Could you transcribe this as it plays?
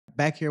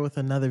back here with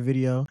another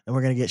video, and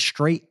we're gonna get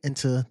straight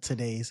into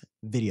today's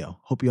video.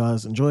 Hope you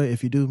guys enjoy it.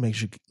 If you do, make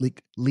sure you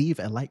leave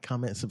a like,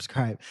 comment, and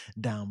subscribe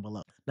down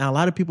below. Now, a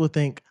lot of people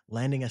think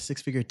landing a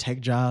six-figure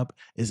tech job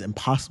is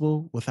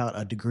impossible without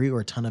a degree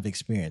or a ton of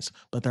experience,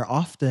 but they're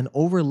often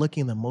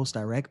overlooking the most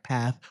direct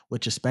path,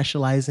 which is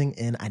specializing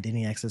in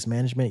identity access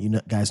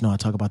management. Guys know I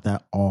talk about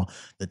that all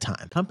the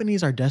time.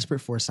 Companies are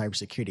desperate for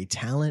cybersecurity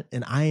talent,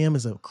 and IAM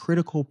is a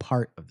critical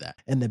part of that.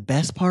 And the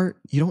best part,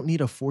 you don't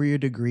need a four-year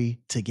degree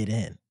to get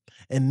in.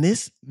 In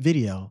this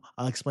video,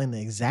 I'll explain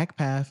the exact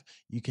path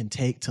you can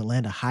take to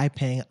land a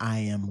high-paying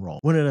IAM role.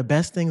 One of the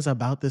best things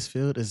about this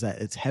field is that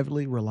it's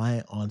heavily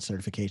reliant on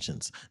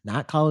certifications,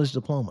 not college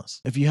diplomas.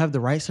 If you have the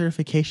right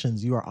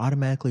certifications, you are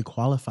automatically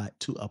qualified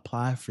to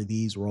apply for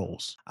these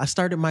roles. I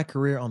started my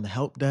career on the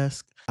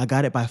Helpdesk. I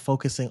got it by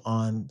focusing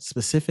on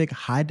specific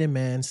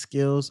high-demand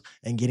skills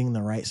and getting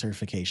the right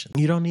certification.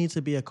 You don't need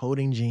to be a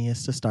coding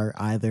genius to start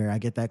either. I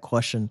get that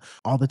question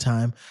all the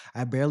time.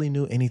 I barely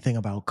knew anything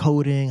about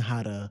coding,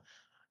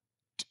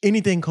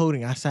 anything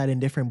coding. I sat in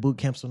different boot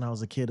camps when I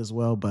was a kid as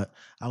well, but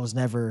I was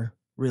never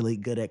really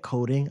good at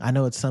coding. I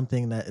know it's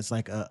something that is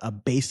like a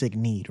basic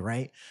need,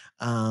 right?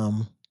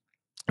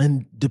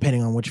 And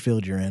depending on which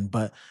field you're in,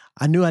 but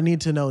I knew I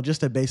need to know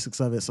just the basics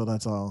of it. So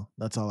that's all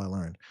I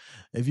learned.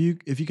 If you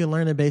can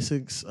learn the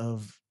basics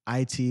of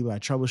IT by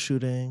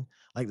troubleshooting,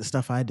 like the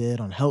stuff I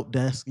did on help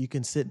desk, you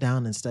can sit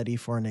down and study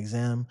for an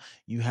exam.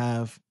 You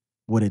have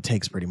what it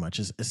takes pretty much.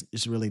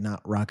 It's really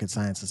not rocket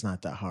science. It's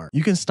not that hard.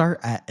 You can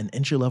start at an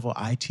entry-level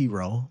IT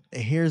role.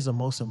 And here's the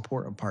most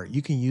important part.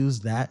 You can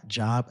use that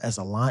job as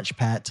a launch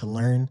pad to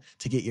learn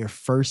to get your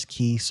first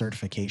key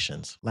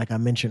certifications. Like I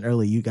mentioned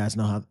earlier, you guys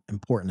know how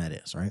important that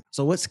is, right?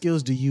 So what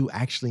skills do you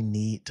actually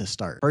need to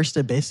start? First,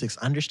 the basics.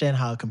 Understand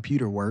how a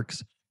computer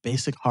works,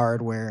 basic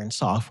hardware and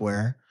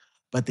software.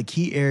 But the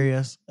key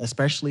areas,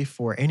 especially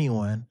for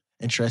anyone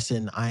interested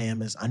in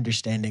IAM, is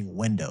understanding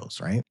Windows,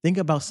 right? Think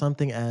about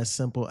something as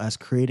simple as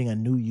creating a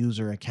new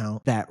user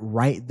account. That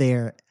right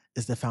there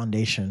is the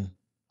foundation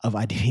of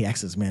identity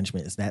access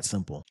management. It's that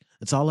simple.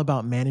 It's all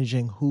about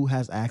managing who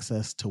has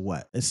access to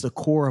what. It's the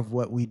core of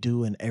what we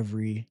do in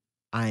every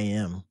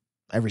IAM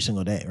every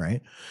single day,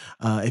 right?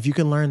 If you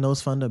can learn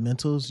those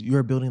fundamentals,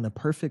 you're building the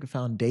perfect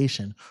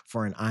foundation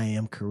for an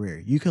IAM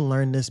career. You can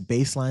learn this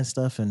baseline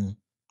stuff in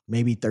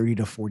maybe 30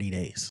 to 40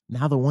 days.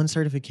 Now, the one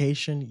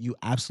certification you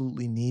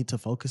absolutely need to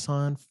focus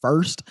on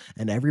first,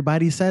 and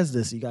everybody says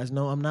this, you guys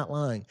know I'm not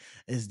lying,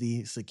 is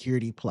the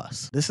Security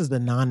Plus. This is the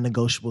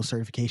non-negotiable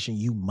certification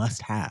you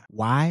must have.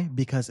 Why?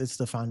 Because it's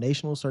the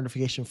foundational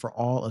certification for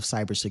all of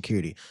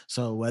cybersecurity.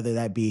 So whether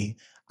that be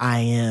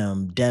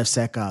IAM,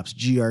 DevSecOps,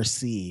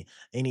 GRC,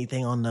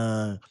 anything on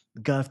the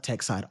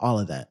GovTech side, all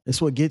of that.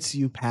 It's what gets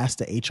you past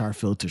the HR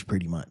filters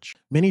pretty much.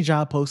 Many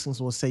job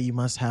postings will say you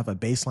must have a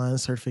baseline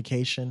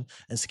certification,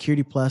 and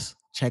Security Plus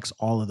checks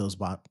all of those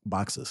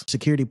boxes.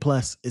 Security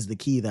Plus is the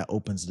key that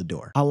opens the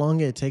door. How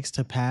long it takes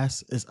to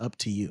pass is up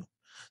to you.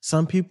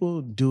 Some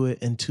people do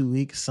it in 2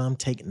 weeks, some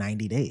take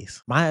 90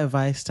 days. My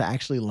advice to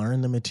actually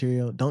learn the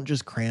material, don't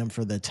just cram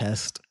for the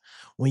test.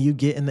 When you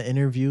get in the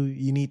interview,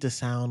 you need to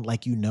sound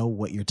like you know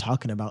what you're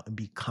talking about and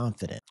be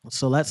confident.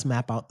 So let's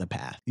map out the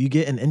path. You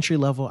get an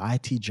entry-level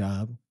IT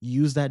job,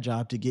 you use that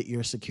job to get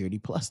your Security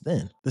Plus.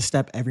 Then the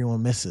step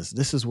everyone misses.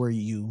 This is where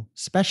you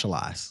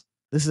specialize.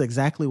 This is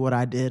exactly what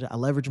I did. I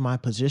leveraged my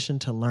position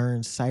to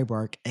learn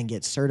CyberArk and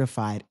get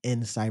certified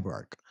in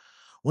CyberArk.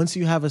 Once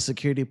you have a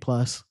Security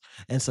Plus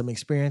and some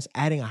experience,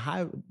 adding a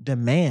high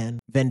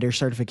demand vendor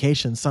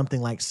certification, something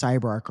like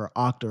CyberArk or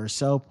Okta or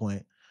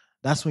SailPoint,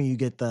 that's when you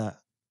get the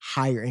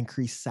higher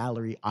increased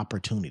salary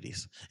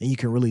opportunities, and you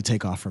can really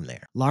take off from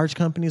there. Large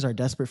companies are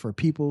desperate for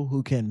people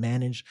who can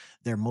manage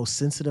their most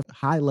sensitive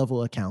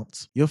high-level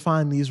accounts. You'll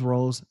find these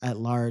roles at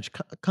large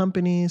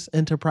companies,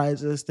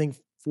 enterprises, think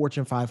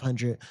Fortune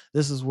 500.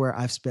 This is where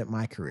I've spent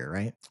my career,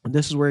 right?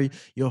 This is where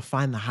you'll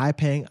find the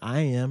high-paying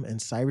IAM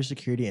and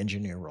cybersecurity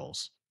engineer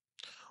roles.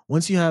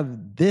 Once you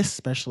have this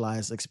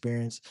specialized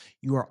experience,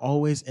 you are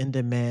always in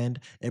demand.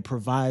 It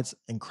provides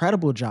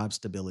incredible job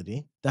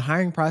stability. The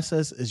hiring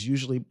process is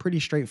usually pretty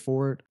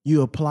straightforward.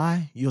 You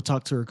apply, you'll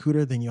talk to a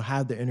recruiter, then you'll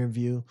have the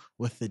interview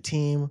with the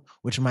team,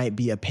 which might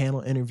be a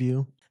panel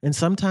interview. And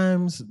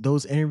sometimes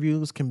those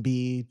interviews can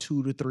be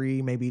 2 to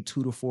 3, maybe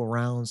 2 to 4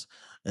 rounds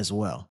as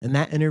well. In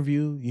that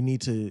interview, you need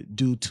to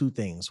do two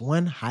things.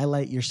 One,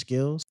 highlight your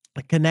skills,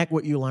 connect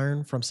what you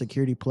learn from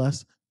Security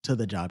Plus to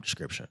the job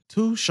description.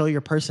 Two, show your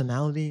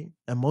personality.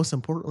 And most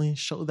importantly,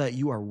 show that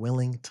you are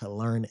willing to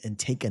learn and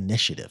take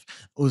initiative.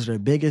 Those are the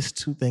biggest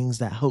two things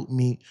that helped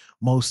me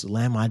most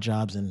land my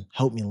jobs and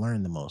help me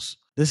learn the most.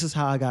 This is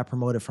how I got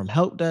promoted from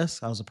help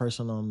desk. I was a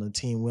person on the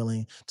team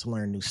willing to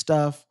learn new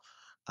stuff,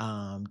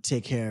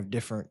 take care of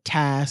different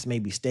tasks,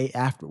 maybe stay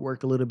after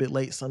work a little bit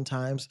late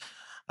sometimes.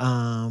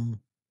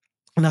 Um,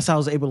 and that's how I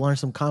was able to learn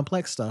some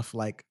complex stuff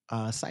like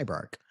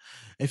CyberArk.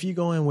 If you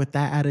go in with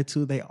that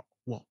attitude, they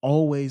will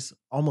always,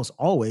 almost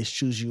always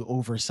choose you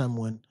over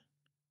someone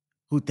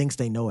who thinks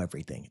they know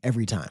everything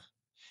every time.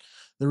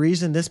 The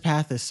reason this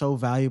path is so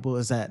valuable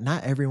is that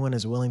not everyone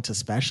is willing to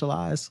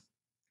specialize.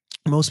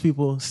 Most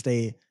people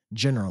stay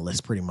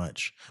generalist pretty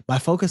much. By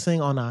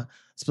focusing on a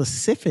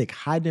specific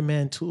high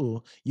demand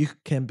tool, you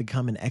can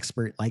become an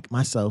expert like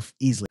myself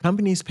easily.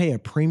 Companies pay a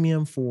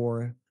premium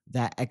for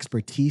that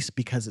expertise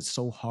because it's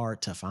so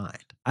hard to find.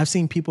 I've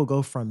seen people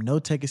go from no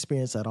tech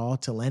experience at all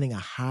to landing a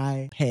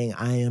high paying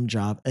IM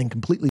job and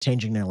completely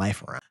changing their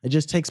life around. It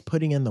just takes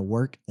putting in the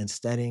work and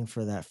studying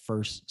for that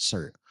first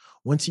cert.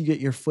 Once you get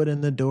your foot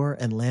in the door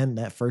and land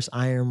that first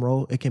iron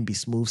role, it can be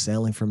smooth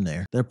sailing from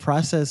there. The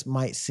process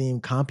might seem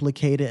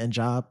complicated and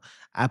job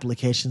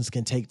applications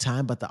can take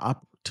time, but the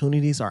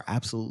opportunities are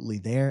absolutely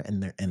there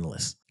and they're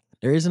endless.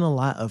 There isn't a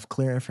lot of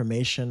clear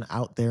information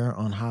out there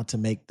on how to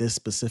make this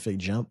specific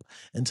jump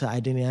into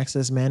identity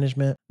access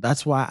management.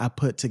 That's why I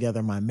put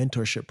together my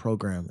mentorship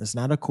program. It's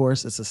not a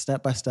course, it's a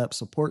step by step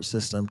support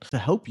system to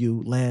help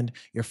you land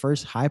your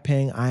first high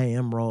paying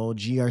IAM role,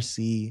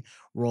 GRC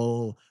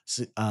role,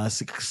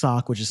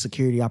 SOC, which is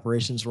security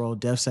operations role,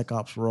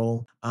 DevSecOps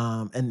role,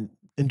 and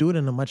do it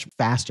in a much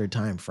faster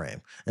time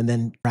frame. And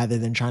then rather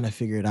than trying to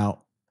figure it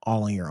out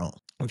all on your own.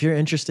 If you're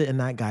interested in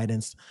that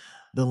guidance,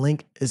 the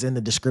link is in the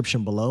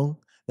description below.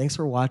 Thanks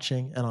for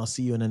watching, and I'll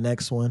see you in the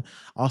next one.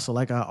 Also,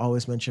 like I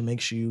always mention,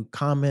 make sure you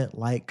comment,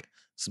 like,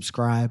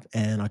 subscribe,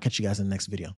 and I'll catch you guys in the next video.